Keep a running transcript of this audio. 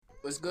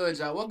What's good,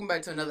 y'all? Welcome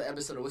back to another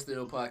episode of What's the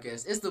Deal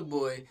Podcast. It's the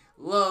boy,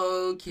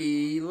 Low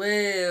Key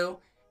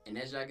Lil. And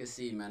as y'all can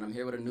see, man, I'm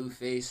here with a new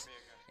face.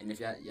 And if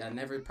y'all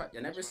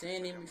never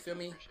seen him, you feel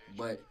me?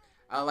 But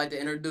I'd like to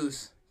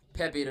introduce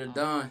Pepe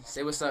Dadon.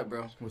 Say what's up,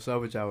 bro. What's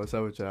up with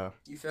y'all?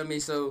 You feel me?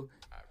 So,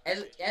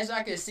 as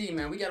y'all can see,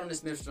 man, we got on the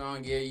Smith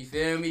Strong gear. You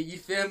feel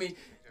me?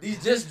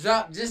 These just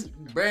dropped, just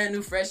brand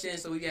new, fresh in.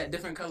 So we got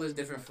different colors,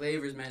 different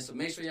flavors, man. So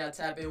make sure y'all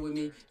tap in with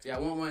me if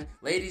y'all want one.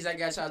 Ladies, I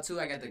got y'all too.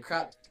 I got the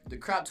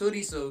crop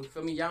hoodie. So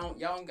for me, y'all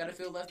don't gotta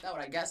feel left out.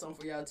 I got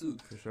something for y'all too.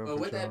 For sure. But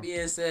with that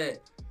being said,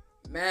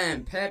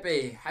 man,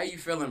 Pepe, how you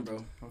feeling, bro?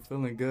 I'm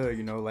feeling good.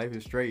 You know, life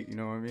is straight. You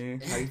know what I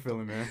mean? How you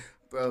feeling, man?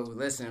 Bro,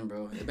 listen,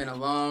 bro. It's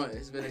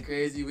been a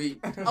crazy week.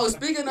 Oh,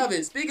 speaking of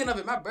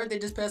it, my birthday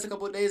just passed a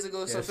couple of days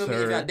ago. So Yes, feel me,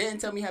 sir. if y'all didn't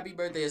tell me happy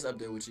birthday, it's up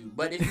there with you.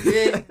 But if you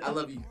did, I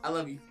love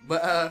you.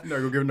 But No,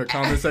 go give them the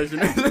comment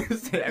section.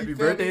 Say happy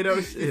birthday,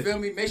 though. Shit. You feel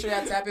me? Make sure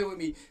y'all tap in with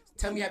me.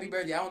 Tell me happy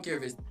birthday. I don't care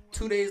if it's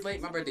 2 days late.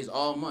 My birthday's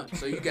all month,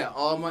 so you got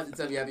all month to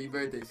tell me happy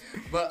birthday.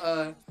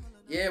 But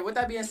yeah. With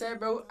that being said,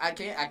 bro, I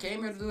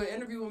came here to do an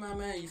interview with my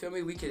man. You feel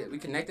me? We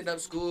connected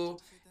up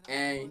school,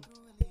 and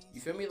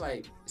you feel me?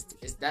 Like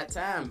it's that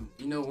time.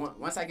 You know,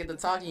 once I get to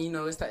talking, you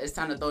know, it's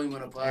time to throw him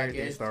on a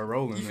Everything podcast. start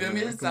rolling. You feel man.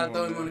 me? It's time to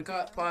throw him man. on the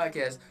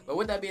podcast. But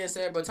with that being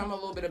said, bro, tell me a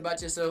little bit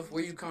about yourself,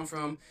 where you come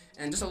from,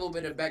 and just a little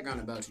bit of background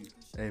about you.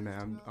 Hey,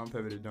 man, I'm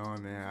Pepe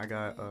Dadon, man. I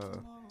got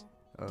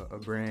a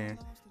brand.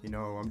 You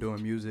know, I'm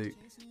doing music,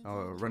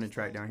 running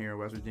track down here in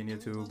West Virginia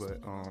too.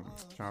 But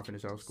trying to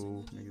finish out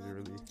school. Niggas are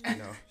really, you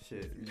know,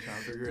 shit. You trying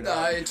to figure it out.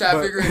 Nah, you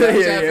trying to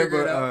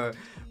figure it out.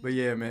 But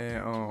yeah,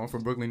 man. I'm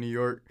from Brooklyn, New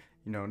York.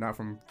 You know, not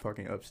from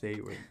fucking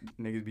upstate where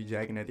niggas be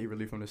jacking that they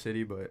really from the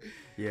city. But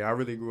yeah, I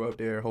really grew up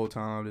there the whole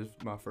time. This is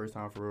my first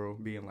time for real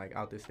being like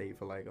out the state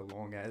for like a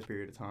long ass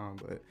period of time.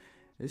 But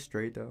it's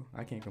straight though.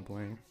 I can't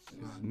complain.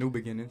 It's new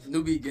beginnings.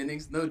 New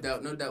beginnings, no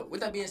doubt. With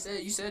that being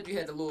said, you said you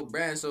had the little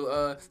brand.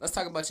 So let's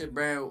talk about your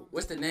brand.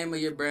 What's the name of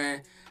your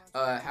brand?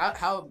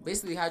 How'd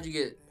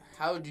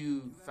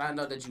you find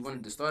out that you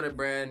wanted to start a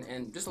brand,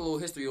 and just a little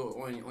history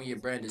on your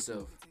brand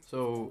itself?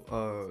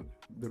 So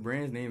the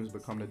brand's name is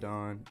Become the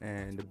Don,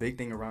 and the big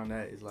thing around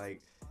that is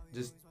like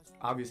just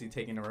obviously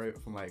taking it right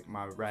from like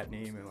my rap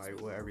name and like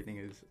what everything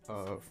is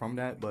from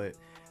that. But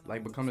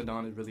like Become the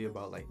Don is really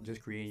about like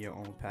just creating your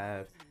own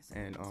path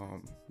and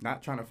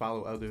not trying to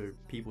follow other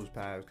people's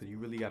paths, because you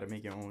really got to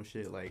make your own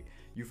shit. Like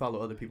you follow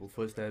other people's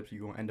footsteps,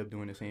 you're gonna end up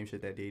doing the same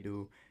shit that they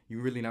do.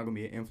 You really not gonna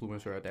be an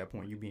influencer at that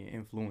point. You being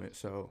influenced,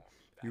 so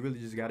you really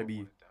just got to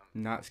be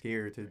not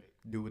scared to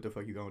do what the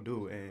fuck you gonna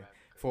do. And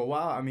for a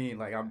while, I mean,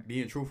 like, I'm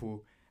being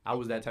truthful, I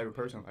was that type of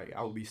person. Like,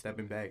 I would be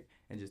stepping back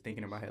and just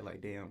thinking in my head, like,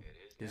 damn,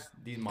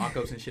 these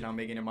mock-ups and shit I'm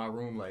making in my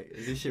room, like,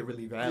 is this shit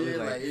really valid?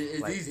 Yeah, like,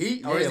 is these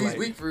heat yeah, or is these like,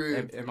 weak for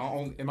real?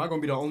 Am I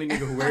gonna be the only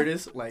nigga who wear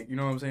this? Like, you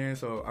know what I'm saying?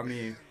 So, I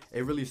mean,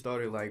 it really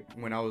started, like,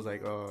 when I was,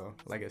 like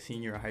a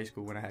senior in high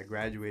school. When I had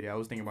graduated, I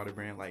was thinking about a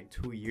brand, like,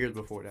 2 years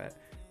before that.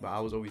 But I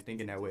was always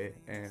thinking that way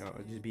and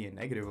just being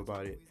negative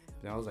about it.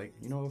 And I was like,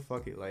 you know what,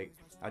 fuck it. Like,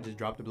 I just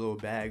dropped a little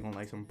bag on,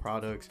 like, some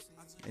products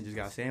and just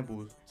got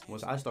samples.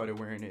 Once I started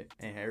wearing it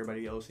and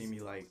everybody else see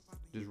me, like,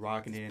 just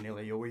rocking it, and they're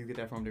like, yo, where you get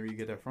that from? Where you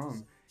get that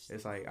from?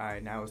 It's like, all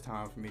right, now it's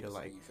time for me to,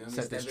 like,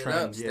 set this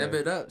trend. Step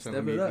it up.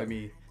 Let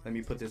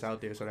me put this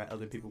out there so that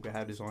other people can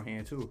have this on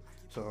hand, too.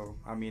 So,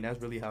 I mean, that's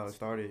really how it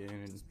started.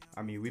 And,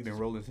 I mean, we've been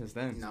rolling since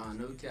then. Nah,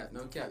 no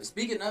cap.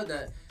 Speaking of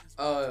that,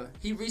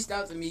 he reached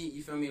out to me,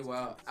 you feel me,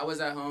 while I was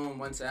at home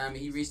one time, and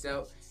he reached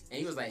out. And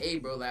he was like, hey,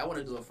 bro, like, I want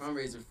to do a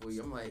fundraiser for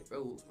you. I'm like,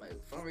 bro, like,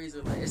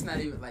 fundraiser, like, it's not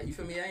even, like, you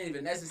feel me? That ain't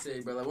even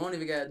necessary, bro. Like, we don't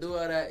even got to do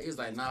all that. He was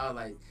like, nah,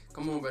 like,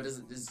 come on, bro,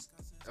 just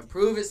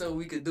approve it so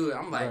we could do it.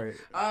 I'm like,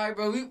 all right,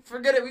 bro, we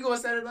forget it. We going to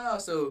set it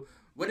off. So,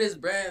 with his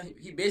brand,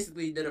 he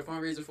basically did a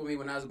fundraiser for me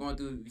when I was going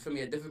through, you feel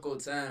me, a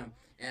difficult time.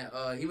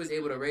 And he was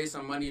able to raise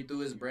some money through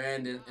his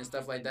brand and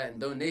stuff like that,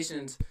 and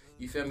donations,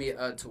 you feel me,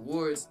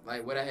 towards,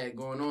 like, what I had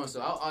going on.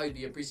 So, I'll always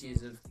be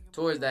appreciative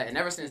towards that. And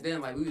ever since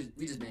then, like, we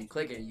just been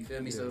clicking, you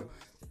feel me? Yeah. So,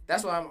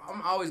 that's why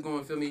I'm always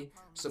going, feel me,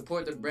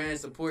 support the brand,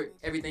 support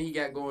everything he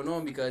got going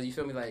on, because you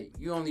feel me, like,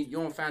 you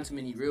don't find too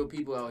many real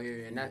people out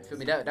here, and that, feel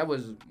me, that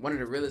was one of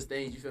the realest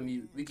things, you feel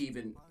me, he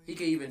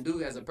could even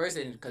do as a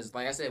person, because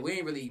like I said, we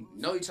ain't really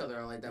know each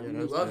other like that. We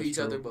knew of each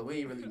other, but we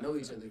ain't really know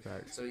each other.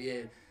 Facts. So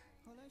yeah,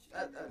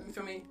 you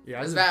feel me?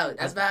 Yeah, that's valid.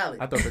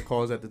 I thought the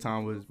cause at the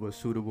time was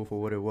suitable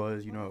for what it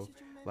was, you know.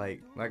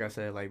 Like I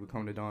said, like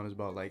Become the Dawn is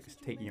about like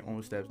taking your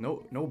own steps.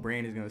 No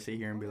brand is gonna sit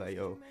here and be like,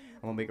 yo,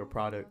 I'm gonna make a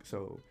product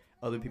so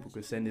other people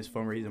could send this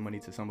fundraising money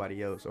to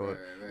somebody else, or right.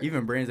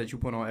 Even brands that you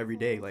put on every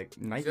day. Like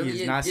Nike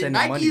is not sending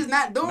money.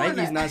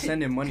 Nike's not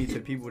sending money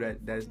to people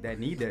that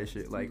need that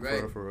shit. Like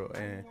right. for real.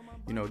 And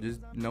you know,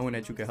 just knowing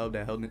that you can help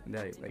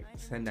like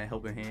send that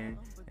helping hand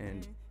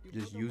and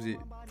just use it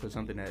for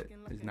something that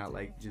is not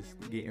like just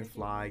getting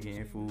fly,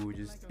 getting food,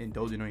 just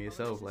indulging on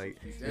yourself. Like,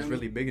 it's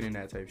really bigger than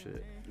that type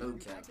shit. No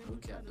cap.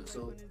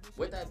 So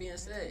with that being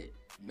said,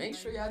 make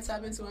sure y'all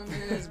tap into him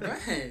and his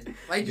brand.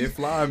 Like, get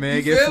fly,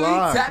 man. Get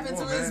fly. Tap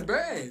into his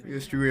brand.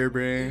 It's True Air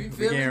brand. You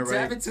feel me?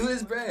 Tap into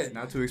his brand.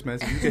 Not too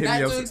expensive. You can hit Not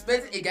me up. too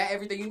expensive. It got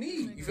everything you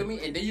need. You feel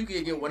me? And then you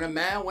can get one of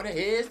mine, one of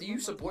his. You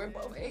support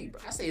both. Hey,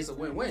 bro, I say it's a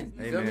win-win.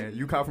 Hey, man,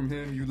 you cop from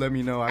him, you let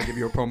me know. I give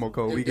you a promo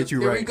code. We get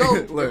you right. There we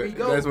Look,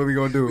 go. That's what we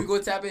gonna do. We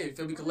gonna tap in.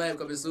 Feel me? Collab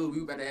coming soon.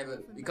 We better have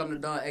it. Become the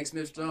Don X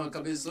Smith Strong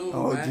coming soon.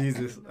 Oh, man.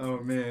 Jesus. Oh,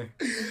 man.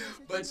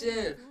 But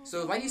yeah,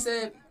 so like he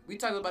said, we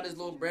talked about his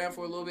little brand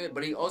for a little bit,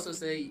 but he also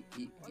said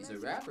he's a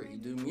rapper. He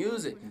do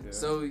music. Yeah.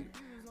 So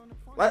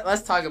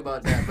let's talk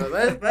about that, bro.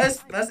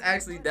 Let's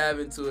actually dive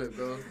into it,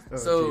 bro. Oh,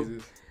 so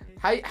Jesus.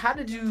 how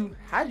did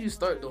you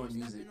start doing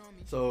music?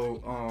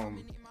 So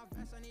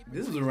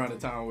this was around the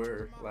time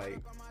where, like,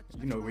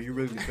 you know, when you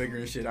really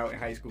figuring shit out in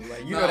high school,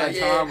 like, you know that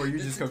time where you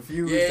just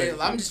confused. Yeah,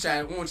 I'm just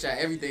trying to try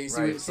everything,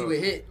 see what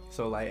hit.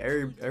 So like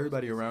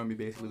everybody around me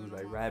basically was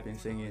like rapping,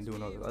 singing,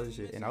 doing all this other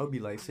shit, and I would be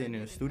like sitting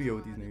in the studio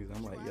with these niggas.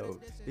 I'm like, yo,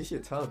 this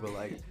shit tough, but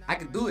like I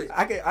could do it.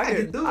 I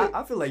could do it.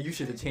 I feel like you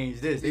should have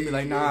changed this. They be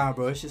like, nah,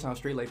 bro, it shit sounds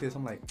straight like this.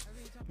 I'm like,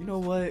 you know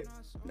what?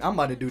 I'm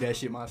about to do that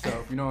shit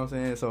myself. You know what I'm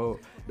saying? So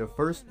the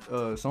first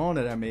song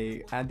that I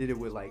made, I did it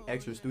with like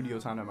extra studio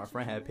time that my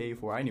friend had paid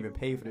for. I didn't even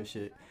pay for this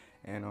shit.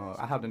 And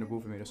I hopped in the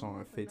booth and made a song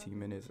in 15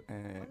 minutes.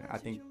 And I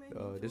think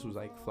this was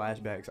like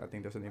Flashbacks. I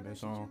think that's the name of the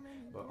song.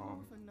 But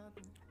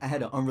I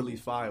had an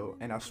unreleased file.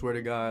 And I swear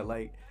to God,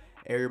 like,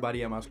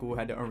 everybody at my school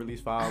had the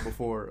unreleased file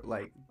before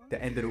like the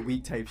end of the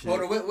week type shit.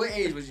 Hold on, what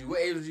age was you?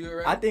 What age was you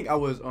around? I think I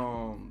was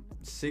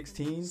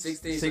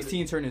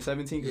 16 turning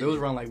 17 because it was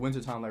around like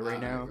winter time, like right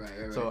now.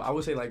 Right. So I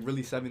would say like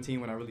really 17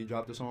 when I really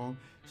dropped the song.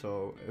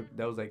 So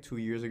that was like 2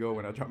 years ago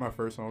when I dropped my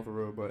first song for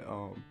real. But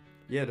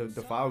yeah,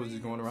 the file was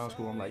just going around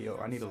school. I'm like, yo,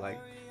 I need to like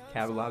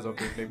capitalize off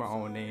this, make my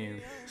own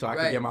name, so I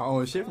can get my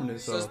own shit from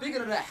this. So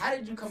speaking of that, how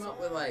did you come up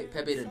with like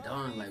Pepe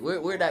Dadon? Like,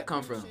 where'd that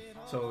come from?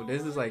 So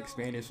there's this like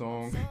Spanish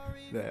song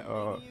that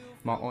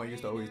my aunt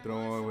used to always throw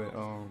on with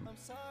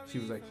she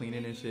was like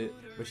cleaning and shit,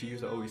 but she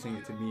used to always sing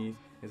it to me.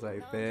 It's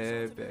like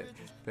Pepe,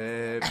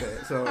 Pepe.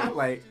 So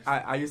like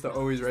I used to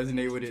always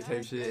resonate with it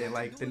type shit, and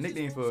like the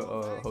nickname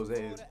for Jose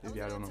is, if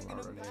y'all don't know my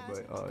real name,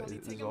 but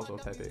it's also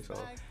Pepe. So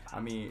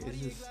I mean, it's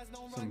just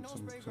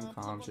some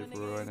calm shit for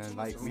real, and then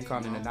like we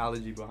found an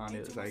analogy behind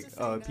it. It's like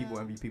people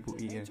envy people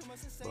eating,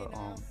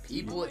 but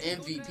people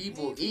envy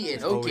people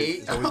eating. Okay,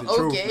 it's always the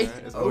truth,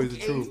 man. It's always the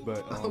truth.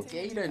 But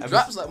okay, you done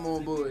dropped something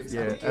on boys.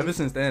 Yeah, ever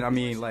since then, I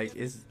mean, like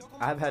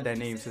I've had that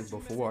name since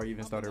before I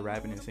even started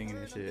rapping and singing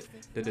and shit.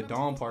 The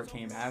Dawn part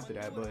came after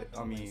that, but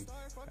I mean,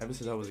 ever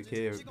since I was a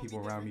kid,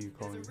 people around me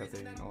calling me Pepe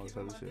and all this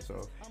other shit.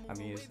 So I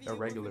mean, it's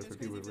irregular for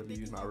people to really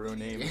use my real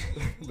name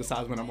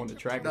besides when I'm on the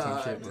track or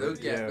some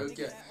shit.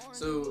 Okay.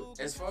 So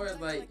as far as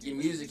like your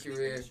music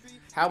career,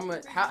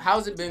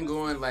 how's it been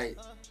going? Like,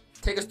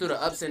 take us through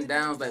the ups and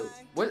downs. Like,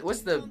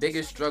 what's the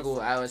biggest struggle?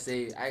 I would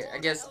say. I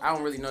guess I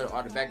don't really know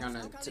all the background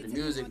to the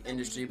music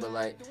industry, but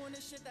like,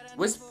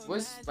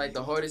 what's like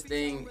the hardest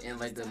thing and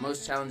like the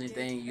most challenging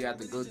thing you have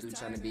to go through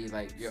trying to be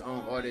like your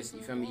own artist?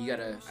 You feel me?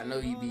 I know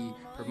you be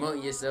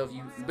promoting yourself.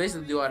 You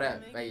basically do all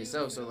that by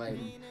yourself. So like,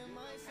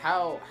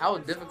 how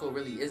difficult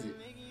really is it?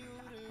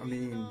 I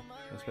mean,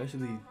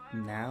 especially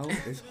now,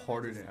 it's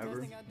harder than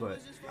ever.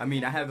 But I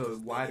mean, I have a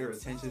wider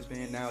attention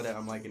span now that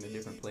I'm like in a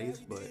different place.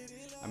 But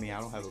I mean, I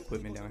don't have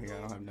equipment down here. I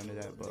don't have none of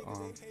that. But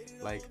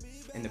like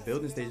in the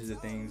building stages of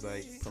things,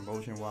 like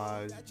promotion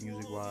wise,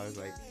 music wise,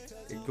 like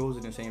it goes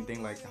in the same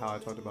thing. Like how I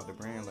talked about the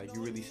brand. Like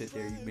you really sit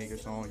there, you make a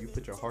song, you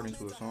put your heart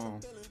into a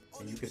song,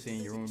 and you can sit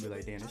in your room and be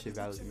like, damn, this shit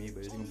valid to me,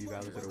 but it's gonna be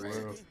valid to the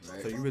world.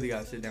 Right. So you really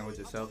gotta sit down with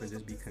yourself and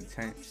just be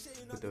content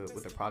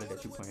with the product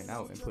that you're putting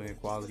out and putting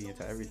quality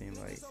into everything.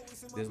 Like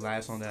this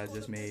last song that I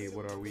just made,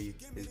 What Are We,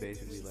 is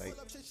basically like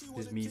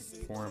just me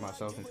pouring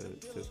myself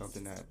into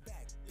something that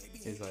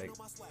is like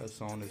a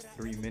song that's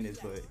 3 minutes,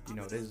 but you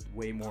know there's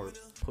way more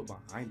put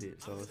behind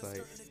it. So it's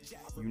like,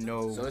 you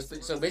know.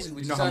 So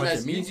basically, you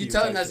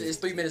telling us it's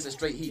 3 minutes of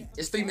straight heat.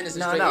 It's 3 minutes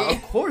of straight heat. No,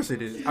 of course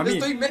it is. I mean,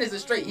 it's 3 minutes of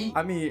straight heat.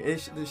 I mean,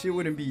 the shit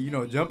wouldn't be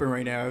jumping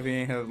right now if it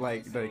ain't have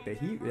like the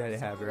heat that it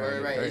have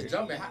right. It's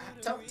jumping.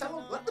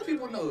 Let the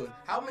people know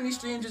how many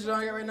streams is it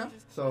on here right now.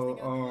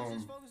 So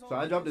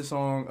I dropped this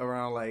song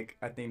around like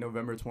I think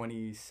November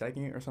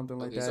 22nd or something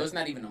like that. So it's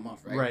not even a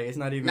month, right? Right, it's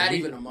not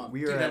even a month.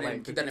 We are at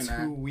like the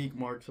 2-week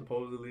mark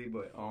supposedly,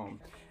 but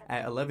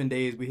at 11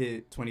 days we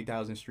hit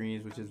 20,000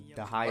 streams, which is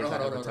the highest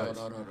I've ever touched.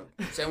 Hold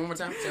on. Say it one more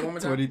time.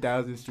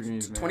 20,000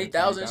 streams, man.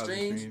 20,000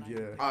 streams? Yeah.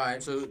 All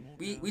right, so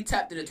we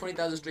tapped it at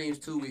 20,000 streams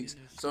 2 weeks.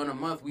 So in a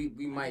month we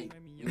might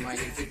hit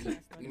 50.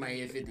 We might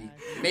hit 50.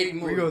 Maybe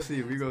more. We go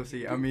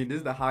see. I mean, this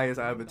is the highest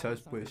I ever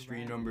touched with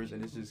stream numbers,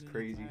 and it's just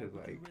crazy because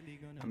like,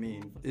 I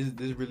mean, this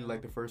is really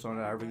like the first song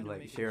that I really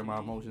like share my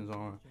emotions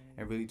on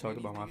and really talked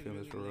about my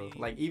feelings for real.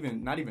 Like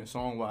even not even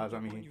song wise. I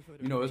mean,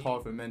 you know, it's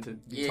hard for men to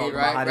be talking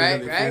about how they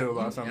really feel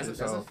about something. That's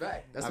a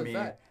fact. That's a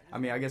fact. I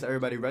mean, I guess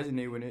everybody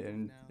resonate with it,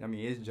 and I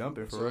mean, it's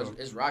jumping for real.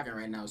 It's rocking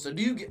right now. So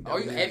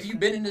have you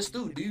been in the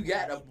studio? Do you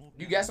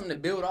got something to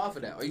build off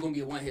of that? Or are you gonna be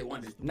a one hit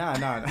wonder? Nah.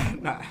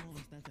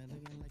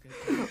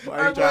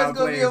 Our boy's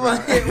gonna be a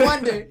one hit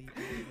wonder.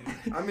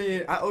 I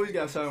mean, I always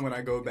got something when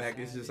I go back.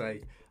 It's just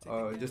like,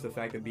 just the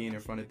fact of being in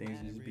front of things,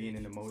 just being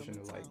in emotion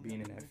of like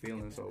being in that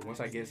feeling. So once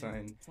I get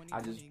something,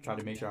 I just try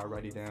to make sure I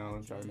write it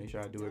down, try to make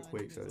sure I do it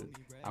quick, so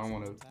I don't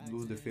want to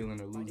lose the feeling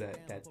or lose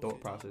that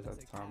thought process at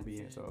the time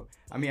being. So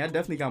I mean, I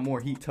definitely got more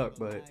heat tucked,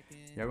 but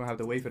y'all gonna have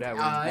to wait for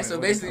that. So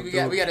basically,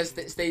 we gotta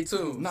stay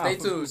tuned. Stay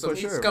tuned. So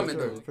heat's coming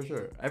through. For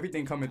sure,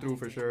 everything coming through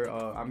for sure.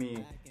 I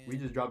mean, we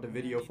just dropped a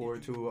video for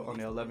it too on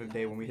the 11th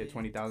day when we hit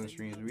 20,000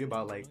 streams. We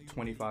about like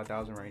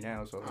 25,000 right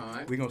now, so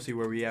we gonna see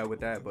where we at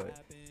with that. But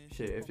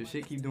shit, if the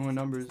shit keep doing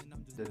numbers,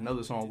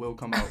 another song will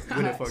come out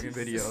with a fucking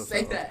video.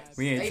 Say that.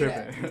 We ain't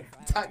tripping.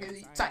 Talk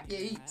your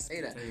heat.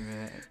 Say that. Hey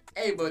man.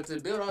 Hey, but to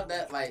build on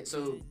that, like,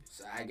 so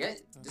I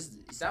guess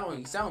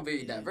you sound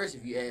very diverse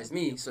if you ask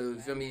me. So you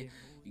feel me?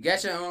 You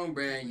got your own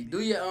brand, you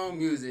do your own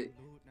music,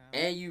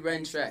 and you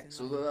run track.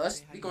 So let's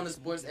speak on the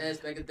sports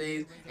aspect of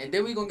things, and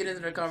then we gonna get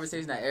into the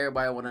conversation that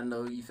everybody wanna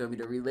know. You feel me?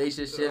 The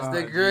relationships,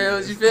 the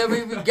grills. You feel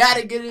me? We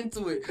gotta get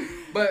into it.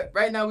 But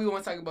right now we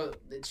want to talk about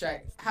the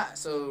track.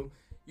 So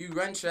you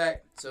run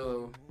track.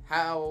 So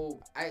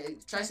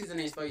track season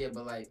ain't started yet,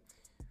 but like,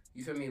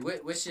 you feel me?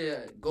 What's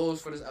your goals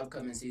for this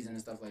upcoming season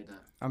and stuff like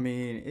that? I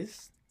mean,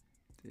 it's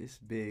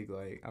big.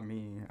 Like, I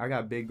mean, I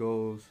got big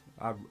goals.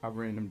 I've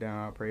written them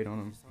down. I prayed on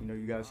them. You know,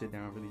 you gotta sit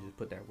down and really just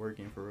put that work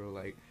in for real.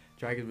 Like,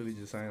 track is really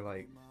just saying,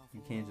 like,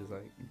 you can't just,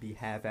 like, be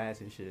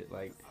half-assed and shit.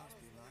 Like,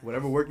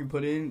 whatever work you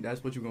put in,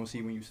 that's what you're gonna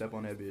see when you step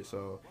on that bitch.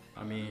 So,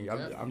 I mean,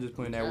 I'm just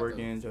putting that work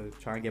in to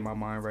try and get my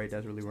mind right.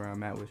 That's really where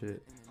I'm at with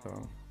it.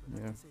 So,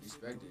 yeah.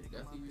 Respect it.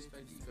 Definitely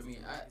respect it. You feel me?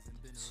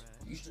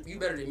 You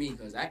better than me,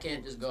 because I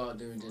can't just go out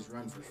there and just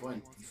run for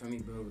fun. You feel me,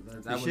 bro?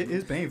 That shit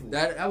is painful.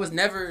 That was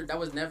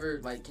never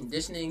like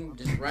conditioning.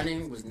 Just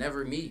running was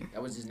never me.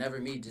 That was just never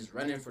me. Just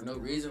running for no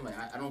reason. Like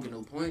I don't get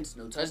no points,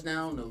 no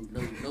touchdown,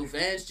 no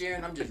fans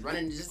cheering. I'm just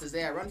running just to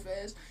say I run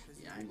fast.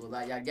 Yeah, I ain't gonna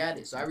lie, y'all got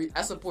it. So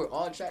I support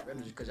all track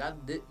runners, because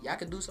y'all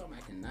can do something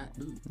I cannot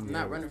do. I'm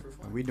not running for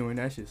fun. We doing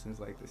that shit since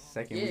like the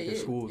second week of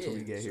school till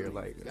we get here,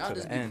 like y'all to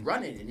just the be end.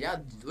 running, and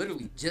y'all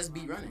literally just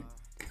be running.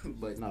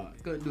 But no,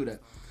 couldn't do that.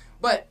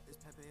 But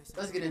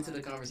let's get into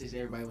the conversation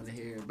everybody want to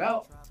hear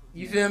about.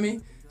 You feel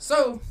me?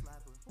 So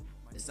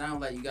it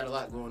sounds like you got a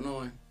lot going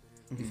on.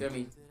 You feel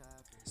me?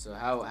 So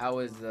how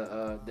is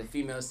the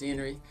female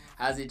scenery?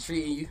 How's it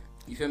treating you?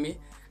 You feel me?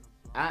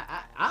 All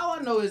I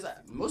know is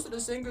most of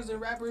the singers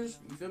and rappers,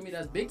 you feel me,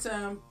 that's big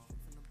time,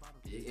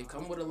 it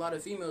come with a lot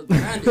of females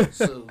behind it.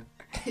 So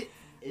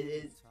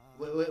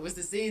what's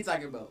the scene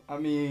talking about? I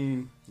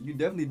mean, you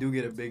definitely do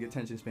get a big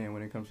attention span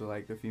when it comes to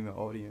like the female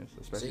audience,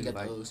 especially so you got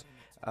like those.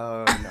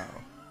 No.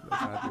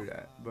 Let's not do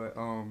that. But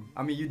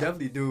I mean, you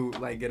definitely do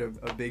like get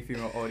a big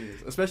female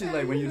audience, especially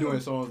like when you're doing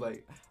songs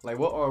like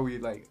what are we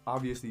like?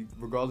 Obviously,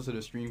 regardless of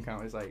the stream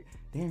count, it's like,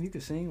 damn, you can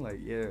sing. Like,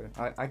 yeah,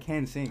 I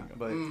can sing,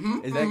 but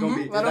is that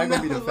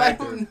gonna be the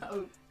factor?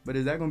 But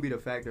is that gonna be the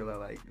factor that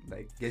like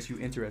gets you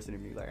interested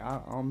in me? Like,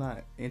 I'm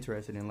not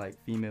interested in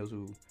like females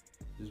who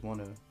just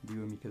want to be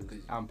with me because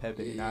I'm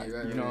Pepe, you know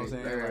what I'm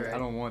saying? Right. I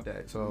don't want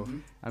that. So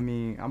I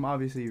mean, I'm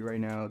obviously right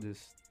now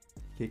just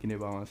kicking it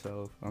by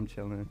myself. I'm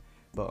chilling.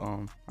 But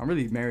I'm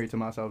really married to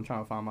myself. I'm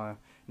trying to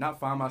not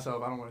find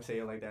myself. I don't want to say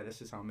it like that. That's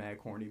just sound mad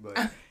corny. But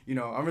you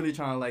know, I'm really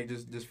trying to like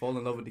just fall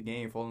in love with the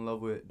game, fall in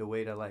love with the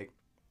way that like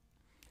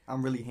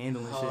I'm really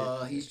handling shit.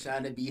 Oh, he's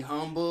trying to be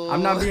humble.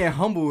 I'm not being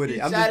humble with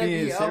it. I'm just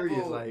being serious.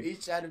 Humble. Like,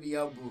 he's trying to be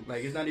humble.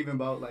 Like, it's not even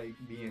about like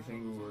being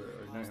single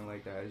or nothing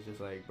like that. It's just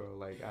like, bro,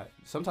 like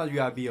sometimes you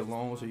gotta be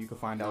alone so you can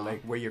find out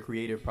like where your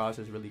creative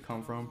process really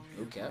come from.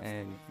 Okay.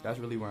 And that's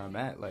really where I'm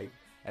at. Like,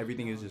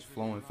 everything is just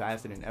flowing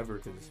faster than ever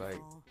because it's like.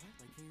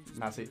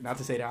 Not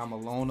to say that I'm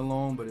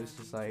alone, but it's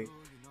just like,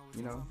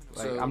 you know,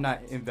 like so, I'm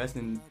not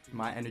investing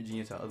my energy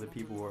into other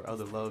people or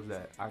other loves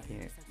that I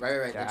can't,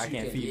 that I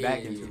can't feed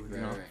back into. You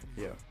know?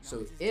 Yeah.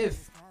 So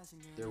if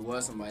there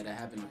was somebody that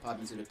happened to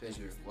pop into the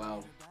picture,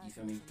 wow, you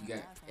feel me? You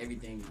got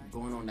everything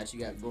going on that you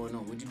got going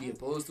on. Would you be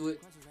opposed to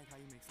it?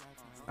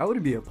 I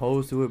wouldn't be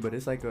opposed to it, but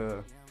it's like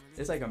a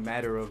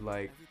matter of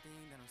like,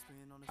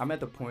 I'm at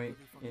the point.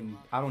 And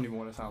I don't even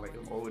want to sound like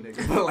an old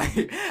nigga, but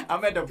like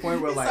I'm at the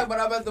point where like I'm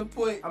at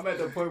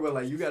the point where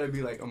like you gotta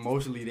be like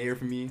emotionally there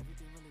for me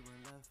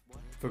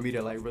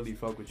to like really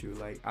fuck with you.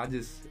 Like I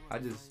just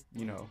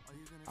you know,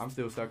 I'm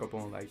still stuck up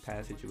on like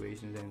past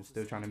situations and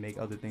still trying to make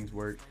other things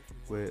work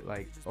with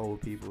like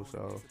old people.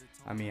 So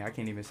I mean, I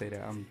can't even say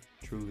that I'm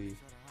truly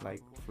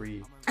like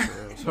free.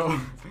 So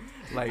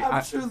like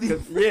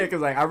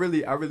because like I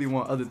really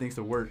want other things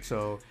to work.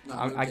 So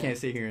I can't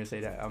sit here and say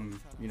that I'm,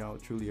 you know,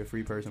 truly a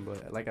free person.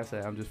 But like I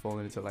said, I'm just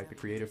falling into like the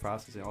creative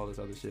process and all this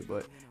other shit.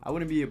 But I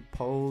wouldn't be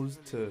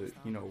opposed to,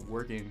 you know,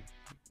 working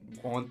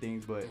on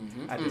things. But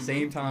at the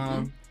same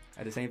time,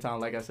 at the same time,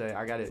 like I said,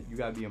 you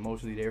gotta be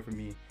emotionally there for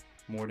me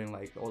more than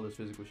like all this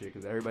physical shit,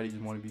 because everybody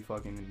just want to be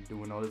fucking and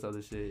doing all this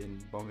other shit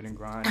and bumping and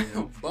grinding.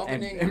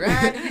 And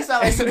grinding? You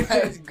sound like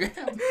somebody's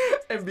grandma.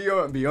 And be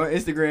on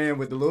Instagram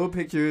with the little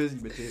pictures,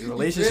 with the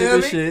relationship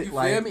and shit. You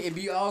like, feel me? It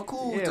be all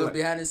cool. Yeah, So like,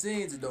 behind the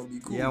scenes, it don't be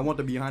cool. Yeah, I want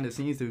the behind the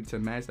scenes to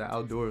match the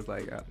outdoors.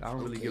 Like, I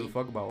don't really give a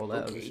fuck about all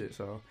that other Okay. shit.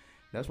 So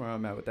that's where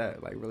I'm at with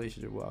that, like,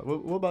 relationship wise.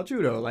 What about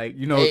you though? Like,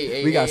 you know,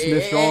 we got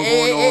Smith Strong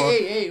going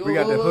on. We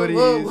got the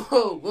hoodies.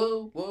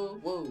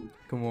 Whoa.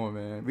 Come on,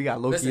 man. We got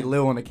Loki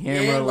Lil on the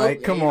camera.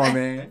 Like, come on,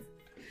 man.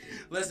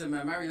 Listen,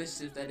 man. My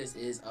relationship status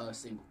is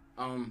single.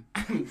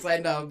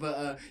 Flattened out,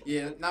 but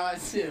yeah. Now I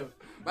chill.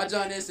 My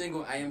John is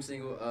single. I am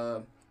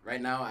single.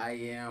 Right now I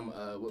am.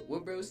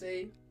 What bro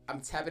say?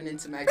 I'm tapping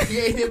into my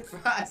creative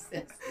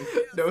process.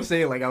 Don't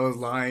say it like I was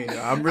lying.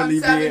 I'm really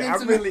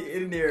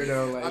in there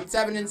though. Like, I'm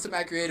tapping into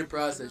my creative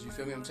process. You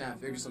feel me? I'm trying to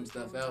figure some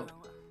stuff out.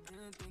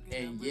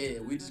 And yeah,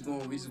 we just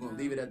gonna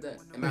leave it at that.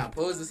 Am I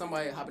opposed to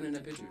somebody hopping in the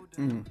picture?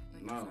 Mm-hmm.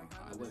 No,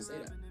 I wouldn't say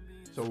that.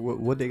 So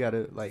what they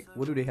gotta, like,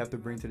 what do they have to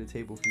bring to the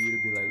table for you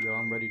to be like, yo,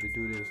 I'm ready to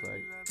do this?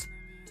 Like,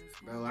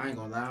 bro, I ain't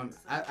gonna lie.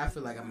 I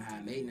feel like I'm high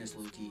maintenance,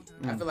 low key.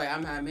 I feel like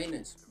I'm high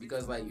maintenance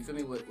because, like, you feel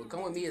me? What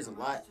come with me is a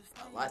lot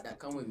that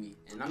come with me,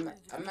 and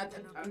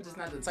I'm just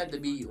not the type to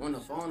be on the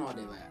phone all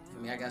day. Like, for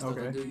me, I got stuff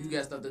to do. You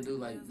got stuff to do.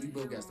 Like, we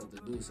both got stuff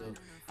to do. So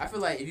I feel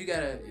like if you're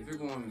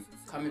going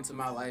to come into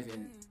my life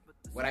and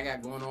what I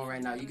got going on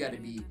right now, you got to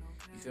be,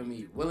 you feel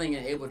me, willing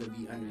and able to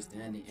be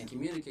understanding and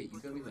communicate. You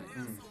feel me? Like,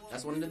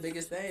 that's one of the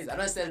biggest things. I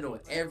done said it on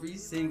every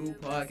single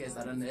podcast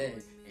I done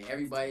had, and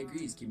everybody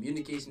agrees.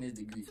 Communication is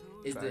the key.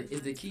 Is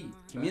the key.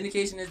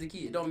 Communication is the key.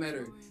 It don't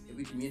matter if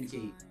we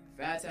communicate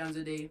 5 times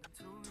a day,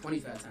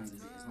 25 times a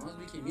day. As long as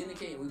we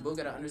communicate and we both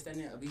got an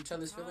understanding of each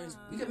other's feelings,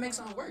 we can make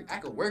something work. I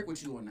could work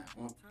with you on that.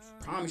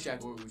 I promise you I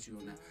can work with you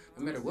on that.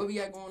 No matter what we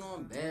got going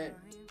on, bad,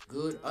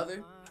 good,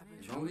 other,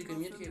 as long as we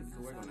communicate, we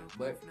can work on that.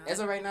 But as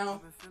of right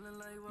now,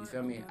 you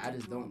feel me? I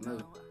just don't know.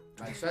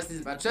 My trust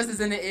is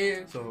in the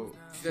air. So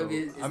it's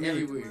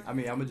everywhere. I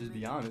mean, I'm gonna just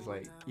be honest.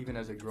 Like, even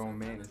as a grown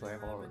man, it's like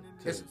hard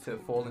to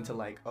fall into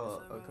like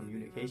a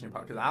communication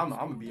part. Because I'm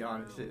gonna be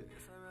honest. Shit.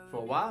 For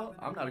a while,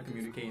 I'm not a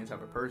communicating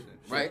type of person.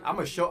 Shit. Right. I'm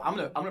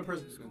the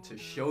person to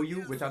show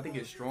you, which I think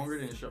is stronger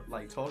than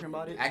like talking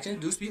about it. Actions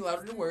do speak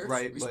louder than words.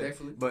 Right.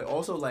 Respectfully. But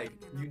also, like,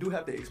 you do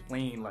have to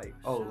explain, like,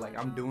 oh, like,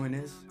 I'm doing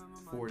this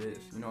for this.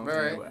 You know what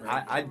I'm saying?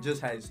 Right. I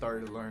just had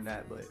started to learn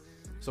that. But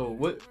so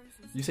what?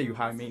 You say you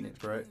high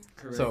maintenance, right?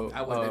 Correct. So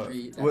I would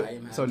agree that I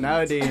am high so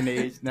nowadays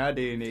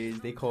and age,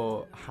 they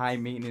call high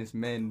maintenance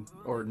men,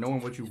 or knowing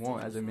what you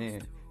want as a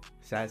man,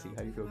 sassy.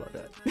 How do you feel about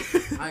that?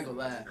 I ain't gonna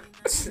lie.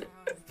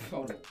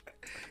 Hold on.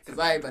 Cause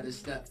I ain't about to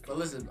stop. But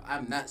listen,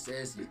 I'm not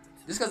sassy.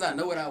 Just cause I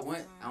know what I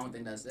want, I don't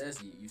think that's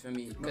sassy. You feel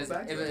me? Cause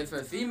if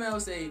a female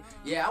say,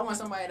 yeah, I want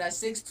somebody that's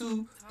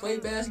 6'2", play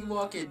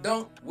basketball, can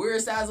dunk, wear a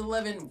size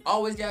 11,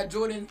 always got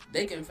Jordan,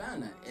 they can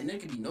find that. And there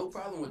can be no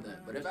problem with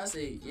that. But if I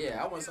say, yeah,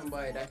 I want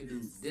somebody that can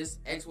do this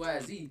X, Y,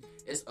 Z,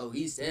 it's,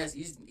 he's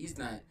sassy. He's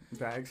not.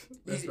 Facts.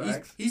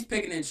 He's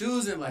picking and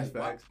choosing. Like,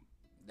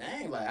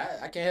 dang, like,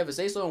 I can't have a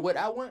say-so on what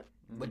I want,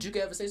 but you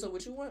can have a say-so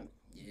what you want.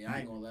 Yeah, I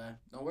ain't gonna lie.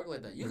 Don't work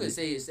like that. You could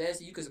say it's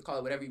sassy. You could call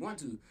it whatever you want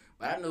to.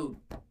 But I know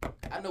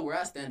where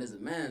I stand as a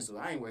man, so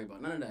I ain't worried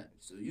about none of that.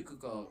 So you could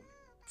call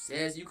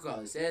sassy. You could call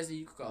it sassy.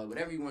 You could call it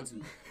whatever you want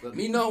to. But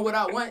me knowing what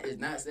I want is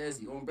not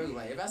sassy. On brother,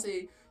 like if I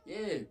say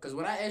yeah, because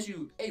when I ask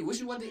you, hey, what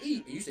you want to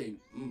eat, and you say,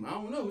 I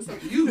don't know. What's up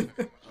to you?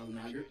 Oh,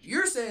 no,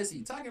 you're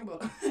sassy. Talking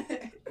about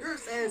you're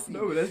sassy.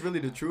 No, but that's really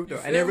the truth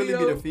though, and it really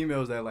be the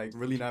females that like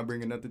really not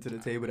bringing nothing to the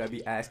table that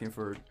be asking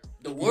for.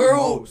 The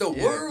world,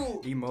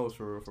 the most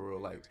for real.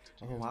 Like,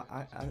 oh,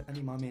 I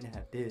need my man to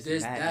have this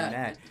and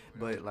that.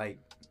 But like,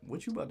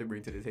 what you about to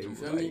bring to the table? You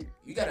feel me?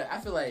 You gotta. I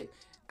feel like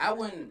I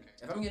wouldn't.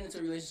 If I'm getting into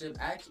a relationship,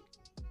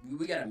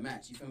 we gotta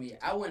match. You feel me?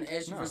 I wouldn't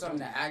ask you for something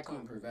that I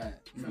couldn't provide.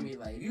 You feel me?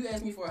 Like if you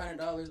ask me for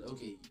 $100,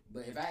 okay.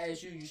 But if I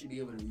ask you, you should be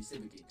able to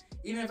reciprocate.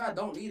 Even if I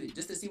don't need it,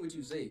 just to see what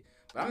you say.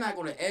 But I'm not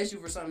gonna ask you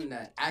for something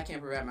that I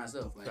can't provide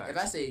myself. Like if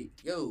I say,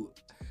 yo,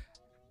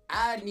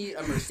 I need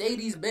a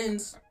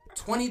Mercedes-Benz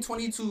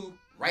 2022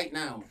 right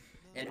now,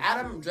 and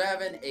I'm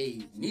driving a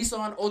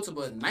Nissan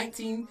Altima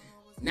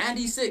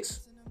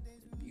 1996.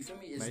 You feel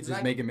me? It's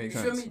just make it make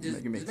sense. You feel me?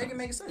 Just make it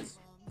make sense.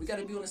 We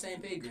gotta be on the same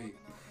pay grade.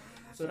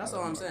 So that's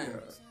all I'm saying.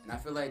 God. And I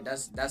feel like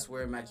that's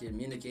where my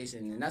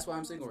communication, and that's why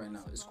I'm single right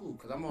now. It's cool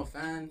because I'm gonna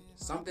find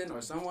something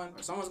or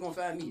someone's gonna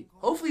find me.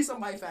 Hopefully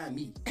somebody find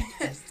me.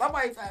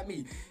 Somebody find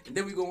me, and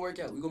then we gonna work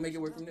out. We gonna make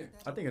it work from there.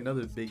 I think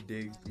another big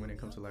dig when it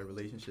comes to like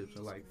relationships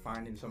or like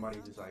finding somebody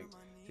just like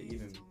to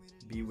even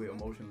be with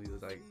emotionally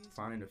is like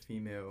finding a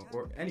female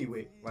or any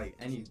way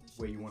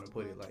you want to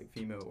put it, like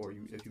female or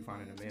if you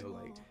find a male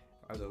like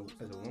as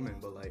a woman,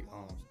 but like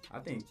I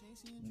think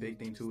big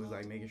thing too is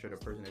like making sure the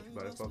person that you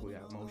about to fuck with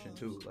have emotion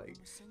too. Like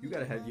you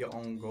gotta have your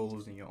own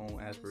goals and your own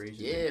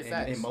aspirations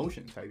and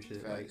emotion type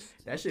shit. Facts. Like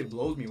that shit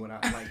blows me when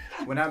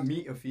I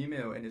meet a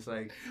female and it's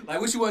like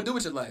what you want to do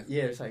with your life?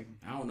 Yeah, it's like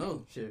I don't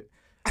know shit.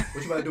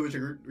 What you about to do with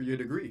your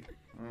degree?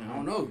 I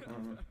don't know.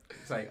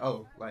 It's like,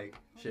 oh, like,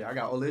 shit, I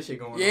got all this shit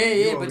going on.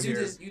 Yeah, but you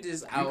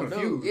just, I don't know.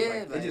 Confused.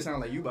 Yeah, like, it just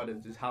sounds like you about to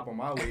just hop on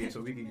my wave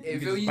so we can, you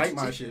can you just bite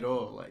my shit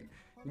off. Like,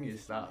 you need to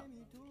stop.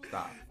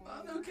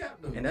 No cap,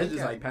 though. And that's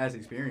just like past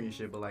experience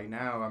shit. But like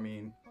now, I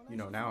mean, you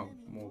know, now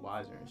I'm more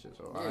wiser and shit,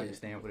 so I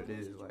understand what it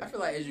is. Like, I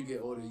feel like as you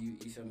get older, you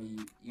feel me?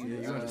 You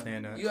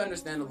understand that. You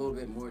understand a little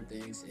bit more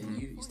things,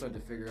 and you start to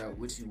figure out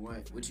what you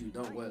want, what you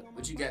don't want,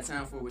 what you got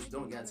time for, what you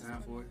don't got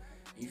time for.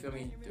 You feel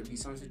me? There'll be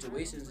some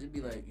situations it'd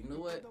be like, you know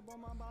what?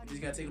 You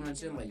just gotta take it on the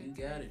chin, like, you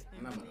got it.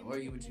 I'm not about to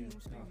argue with you.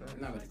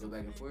 I'm not about to go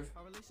back and forth.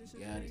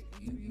 You got it.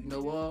 You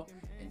know all.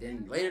 And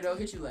then later they'll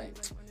hit you like,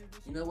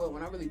 you know what?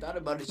 When I really thought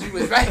about it, you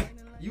was right.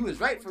 You was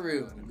right for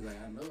real. And I'll be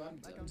like, I know,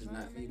 I'm just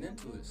not feeding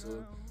into it.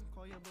 So.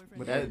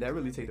 But that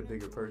really takes a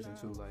bigger person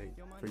too, like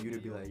for you to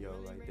be like, yo,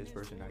 like this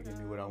person not giving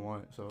me what I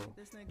want, so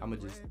I'm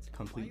gonna just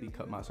completely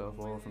cut myself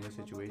off from the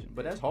situation.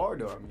 But that's hard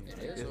though. I mean,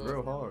 it's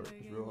real hard.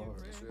 It's real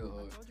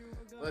hard.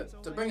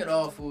 But to bring it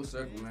all full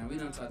circle, man, we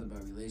done talked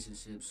about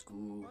relationships,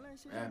 school,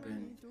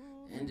 rapping,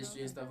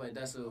 industry, and stuff like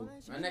that. So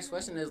my next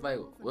question is like,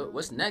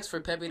 what's next for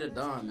Pepe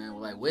Dadon, man?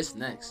 Like, what's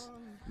next?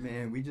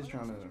 Man, we just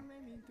trying to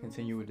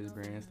continue with this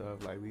brand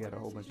stuff. Like, we got a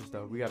whole bunch of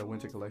stuff. We got a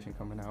winter collection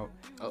coming out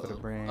for the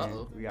brand.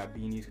 We got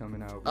beanies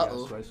coming out. We got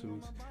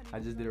sweatsuits. I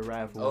just did a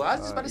raffle. Oh, I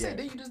was just about to say,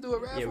 didn't you just do a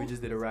raffle? Yeah, we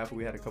just did a raffle.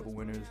 We had a couple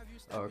winners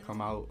come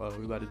out.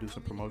 We about to do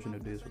some promotion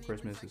of this for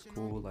Christmas. It's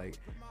cool. Like,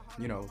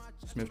 you know,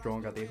 Smith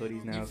Strong got their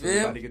hoodies now, so we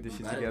about to get this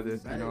shit together.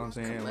 You know what I'm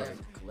saying?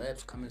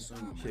 Collabs coming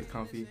soon. Shit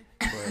comfy.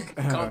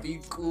 But, comfy,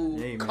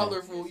 cool,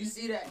 colorful. You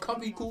see that?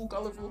 Comfy, cool,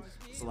 colorful.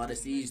 It's a lot of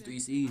C's, 3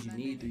 C's. You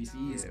need 3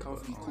 C's.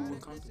 Comfy, cool, and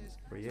comfortable.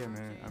 But yeah,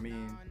 man. I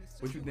mean,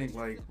 what you think,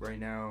 like, right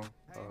now,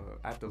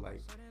 after,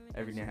 like,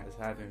 everything has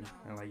happened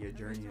and, like, your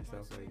journey and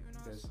stuff, like,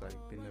 that's, like,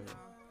 been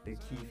the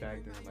key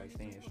factor in, like,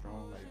 staying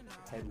strong,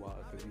 like, head-wise,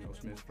 because, you know,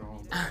 Smith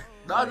Strong.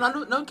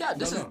 No cap.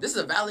 This is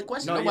a valid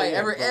question. Nobody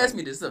ever asked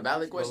me this. This is a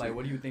valid question. But, like,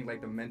 what do you think, like,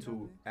 the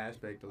mental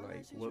aspect of,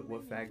 like,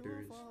 what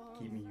factors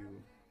keeping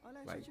you,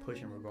 like,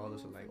 pushing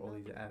regardless of, like, all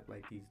these,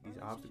 these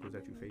obstacles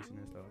that you're facing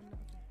and stuff?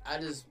 I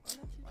just,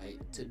 like,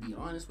 to be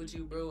honest with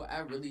you, bro, I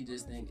really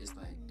just think it's,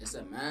 like, it's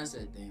a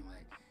mindset thing,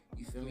 like,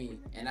 you feel me?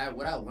 And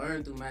what I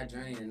learned through my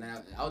journey, and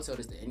I'll tell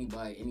this to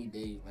anybody, any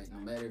day, like, no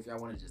matter if y'all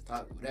want to just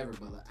talk, whatever,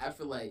 but like, I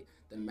feel like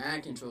the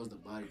mind controls the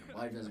body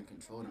doesn't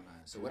control the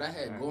mind. So what I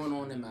had going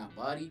on in my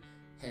body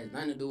had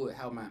nothing to do with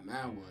how my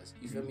mind was,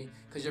 you feel me?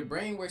 Because your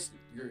brain works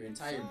your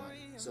entire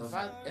body. So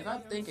if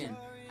I'm thinking,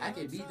 I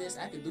could beat this,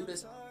 I could do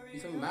this, you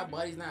feel me? My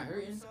body's not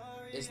hurting,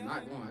 it's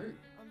not going to hurt.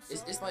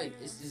 It's like,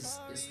 it's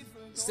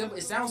simple.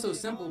 It sounds so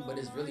simple, but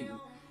it's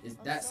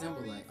that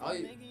simple. Like,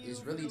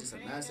 it's really just a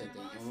mindset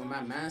thing. And when my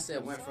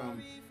mindset went from,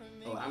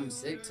 oh, I'm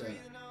sick to,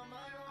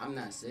 I'm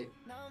not sick.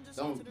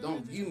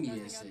 Don't view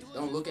me as sick.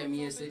 Don't look at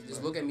me as sick.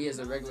 Just look at me as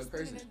a regular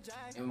person.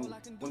 And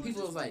when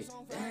people was like,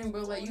 dang,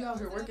 bro, like, you out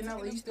here working out,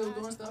 like, you still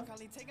doing stuff?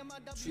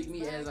 Treat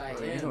me as I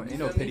am. Ain't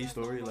no pity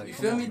story. Like, you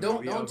feel me?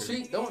 Don't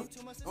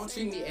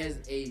treat me as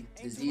a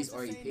disease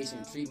or a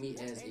patient. Treat me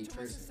as a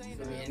person. You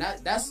feel me? And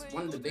that's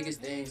one of the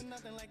biggest things.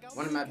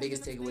 One of my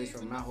biggest takeaways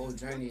from my whole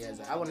journey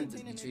I wanted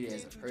to be treated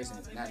as a person,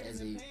 not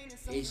as a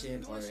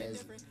patient or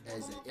as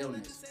an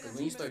illness. Because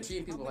when you start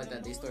treating people like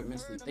that, they start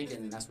mentally thinking,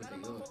 and that's what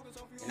they are.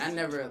 And I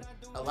never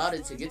allowed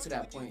it to get to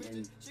that point,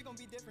 and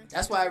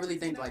that's why I really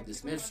think, like, the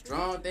Smith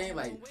Strong thing,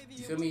 like,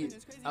 you feel me?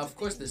 Of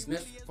course, the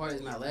Smith part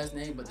is my last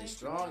name, but the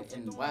Strong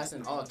and why it's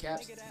in all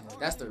caps,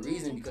 that's the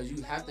reason, because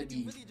you have to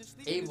be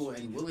able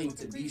and willing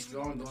to be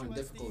strong during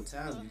difficult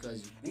times,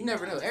 because you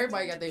never know.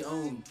 Everybody got their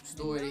own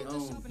story, their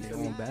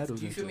own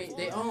battles. You feel me?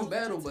 Their own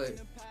battle, but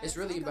it's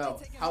really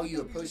about how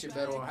you approach your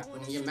battle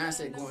and your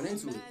mindset going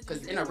into it.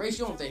 Because in a race,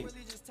 you don't think,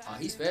 oh,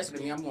 he's faster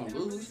than me, I'm going to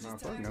lose. Nah,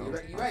 fuck no.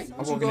 You're right.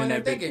 I'm walking in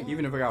that bitch.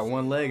 Even if I got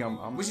one leg, I'm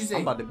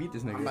about to beat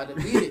this nigga. I'm about to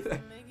beat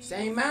it.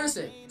 Same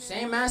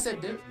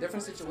mindset,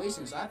 different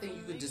situations. So I think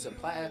you could just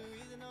apply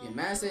your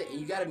mindset, and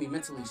you gotta be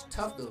mentally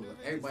tough though. Like,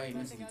 everybody ain't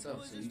mentally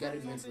tough, so you gotta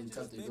be mentally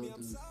tough to go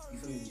through, you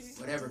feel me,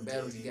 whatever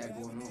battles you got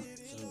going on.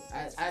 So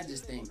I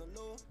just think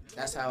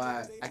that's how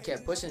I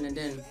kept pushing. And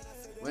then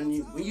when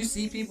you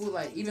see people,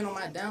 like, even on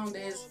my down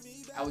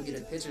days, I would get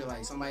a picture,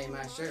 like, somebody in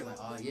my shirt, like,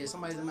 oh yeah,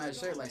 somebody's in my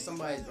shirt, like,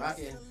 somebody's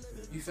rocking,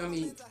 you feel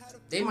me?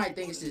 They might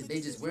think it's just they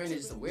just wearing it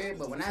just to wear it,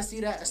 but when I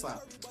see that, it's like,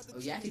 oh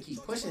yeah, I can keep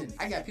pushing.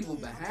 I got people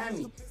behind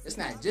me. It's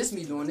not just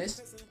me doing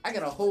this. I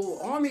got a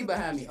whole army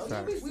behind me. Oh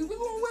yeah, we gonna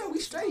win. We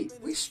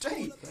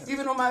straight.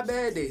 Even on my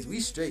bad days, we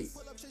straight.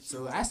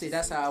 So I say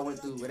that's how I went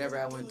through whatever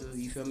I went through.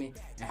 You feel me?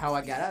 And how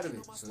I got out of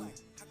it. So,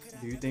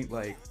 do you think,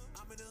 like,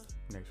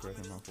 next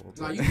question, my fault?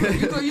 No,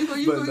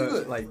 you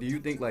go. Like, do you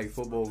think, like,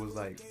 football was,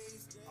 like,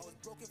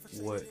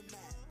 what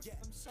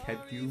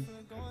kept you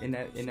in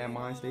that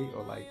mind state,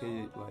 or, like,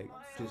 did it, like,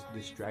 just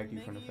distract you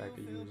from the fact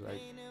that you was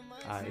like,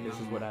 alright,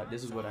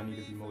 this is what I need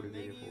to be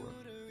motivated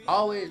for?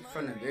 Always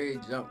from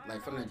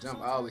the jump,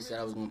 I always said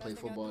I was gonna play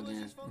football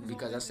again,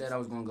 because I said I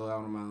was gonna go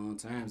out on my own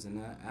terms,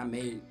 and I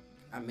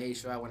made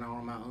sure I went out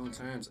on my own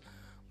terms.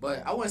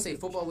 But I wouldn't say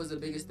football was the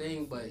biggest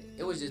thing, but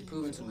it was just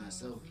proving to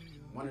myself.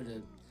 One of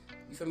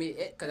you feel me?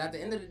 Because at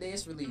the end of the day,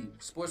 it's really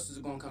sports is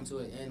gonna come to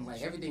an end.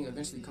 Like everything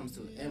eventually comes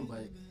to an end,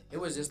 but it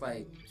was just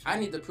like I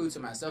need to prove to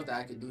myself that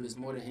I could do this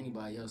more than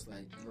anybody else.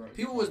 Like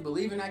people was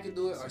believing I could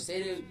do it, or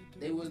say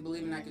they was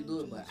believing I could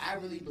do it, but I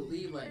really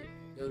believe like,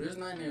 yo, there's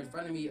nothing in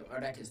front of me or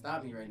that can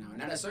stop me right now.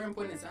 And at a certain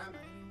point in time,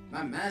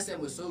 my mindset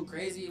was so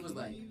crazy. It was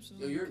like,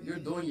 yo, you're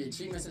doing your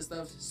achievements and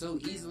stuff so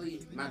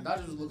easily. My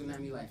doctors was looking at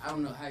me like, I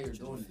don't know how you're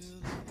doing this.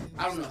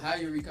 I don't know how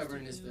you're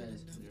recovering this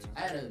fast. I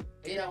had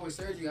a 8-hour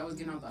surgery. I was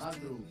getting out the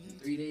hospital in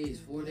 3 days,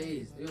 4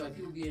 days. They were like,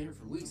 people be in here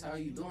for weeks. How are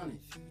you doing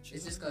it?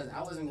 It's just because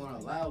I wasn't going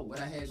to allow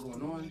what I had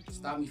going on to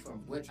stop me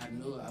from what I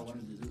knew I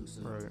wanted to do.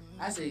 So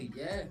I say,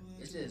 yeah,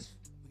 it's just,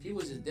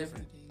 people just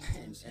different.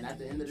 And at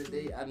the end of the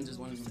day, I'm just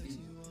one of them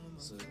people.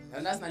 So,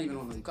 and that's not even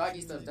on the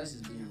cocky stuff. That's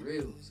just being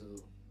real. So,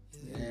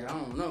 yeah, I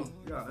don't know.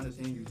 You gotta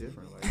understand you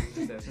different. Like, it's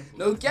just that simple.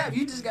 No cap,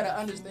 you just gotta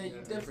understand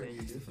you different.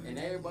 And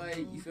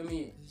everybody, you feel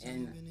me?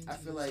 And I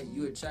feel like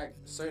you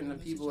attract certain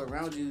people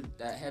around you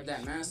that have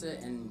that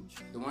mindset, and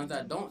the ones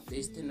that don't,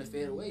 they tend to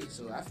fade away.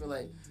 So I feel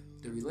like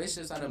the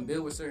relationships I done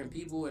build with certain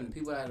people and the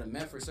people I done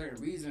met for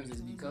certain reasons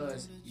is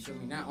because, you feel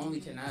me, not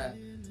only can I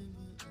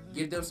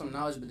give them some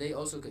knowledge, but they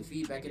also could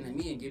feed back into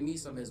me and give me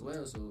some as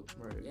well. So,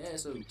 yeah,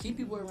 so keep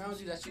people around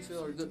you that you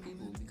feel are good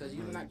people, because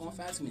you're not going to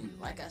find too many.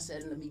 Like I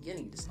said in the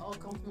beginning, this all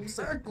come full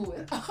circle.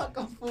 It all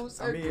come full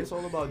circle. I mean, it's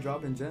all about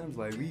dropping gems.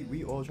 Like,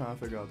 we all trying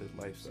to figure out this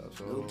life stuff.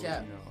 So, no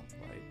cap. You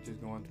know, like, just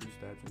going through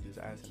steps and just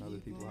asking other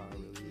people how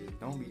it really is.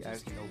 Don't be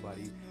asking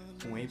nobody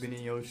who ain't been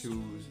in your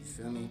shoes, you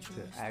feel me,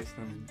 to ask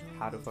them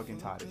how to fucking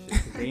tie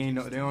this shit.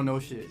 'Cause they don't know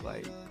shit.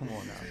 Like, come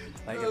on now.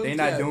 Like, no if they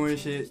cap. not doing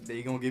shit,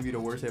 they gonna give you the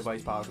worst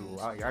advice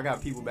possible. I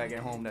got people back at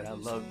home that I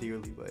love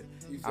dearly, but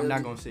I'm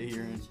not gonna sit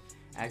here and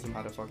ask them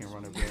how to fucking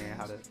run a brand,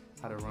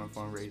 how to run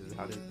fundraisers,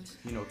 how to,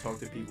 you know, talk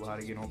to people, how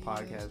to get on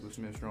podcasts with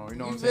Smith Strong. You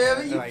know what I'm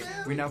saying? Like,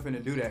 we're not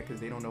finna do that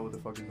because they don't know what the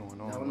fuck is going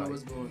on. I don't know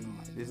what's going on.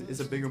 It's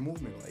a bigger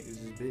movement. Like, it's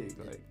just big.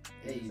 Like,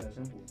 hey, it's that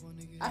simple.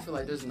 I feel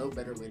like there's no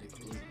better way to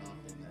close it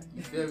off than that.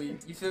 You feel me?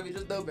 You feel me?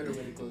 There's no better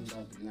way to close it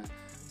off than that.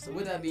 So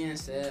with that being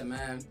said,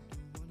 man,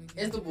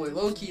 it's the boy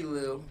Low Key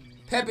Lil,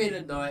 Pepe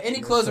Dadon.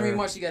 Any closing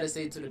remarks you gotta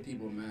say to the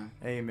people, man?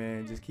 Hey,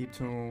 man, just keep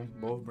tuned.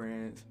 Both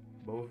brands,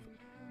 both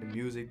the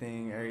music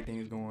thing, everything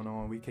is going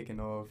on. We kicking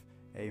off.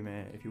 Hey,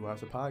 man, if you watch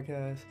the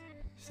podcast,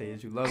 say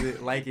that you love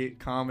it, like it,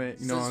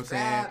 comment, you know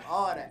Subscribe, what I'm saying?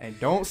 all that. And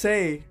don't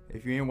say,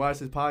 if you ain't watch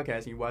this podcast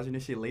and you watching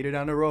this shit later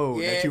down the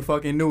road, that you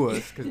fucking knew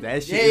us, because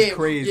that shit is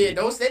crazy. Yeah,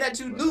 don't say that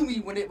you knew me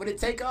when it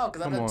take off,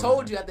 because I done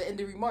told you at the end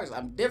of the remarks,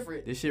 I'm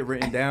different. This shit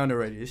written down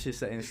already. This shit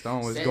set in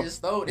stone.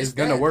 It's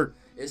gonna work.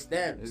 It's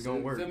stamped. It's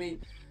gonna work. You feel me?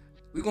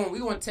 We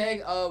gonna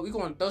tag. We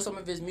gonna throw some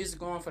of his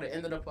music on for the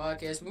end of the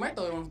podcast. We might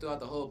throw it on throughout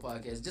the whole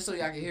podcast, just so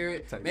y'all can hear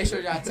it. Make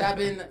sure y'all tap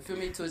in. Feel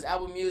me, to his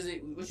album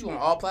music. What you on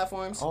all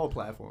platforms? All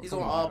platforms. He's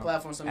on all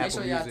platforms. So make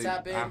sure y'all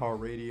tap in.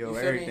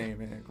 iHeartRadio, everything,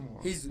 man. Come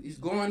on. He's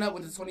going up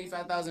with the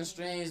 25,000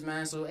 streams,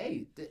 man. So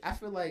hey, I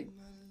feel like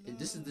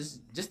this is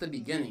just the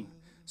beginning.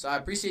 So I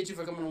appreciate you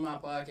for coming on my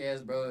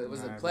podcast, bro. It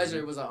was a pleasure.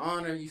 It was an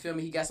honor. You feel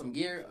me? He got some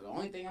gear. The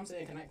only thing I'm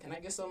saying, can I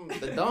get some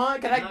the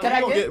Dawn?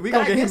 We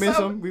gonna get him in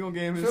some. We gonna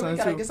get him in some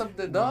too. Can I get some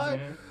the Dawn?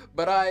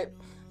 But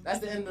that's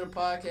the end of the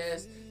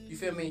podcast. You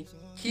feel me?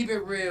 Keep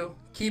it real.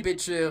 Keep it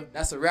chill.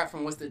 That's a wrap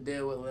from What's the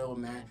Deal with Lil,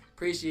 man.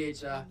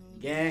 Appreciate y'all.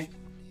 Gang.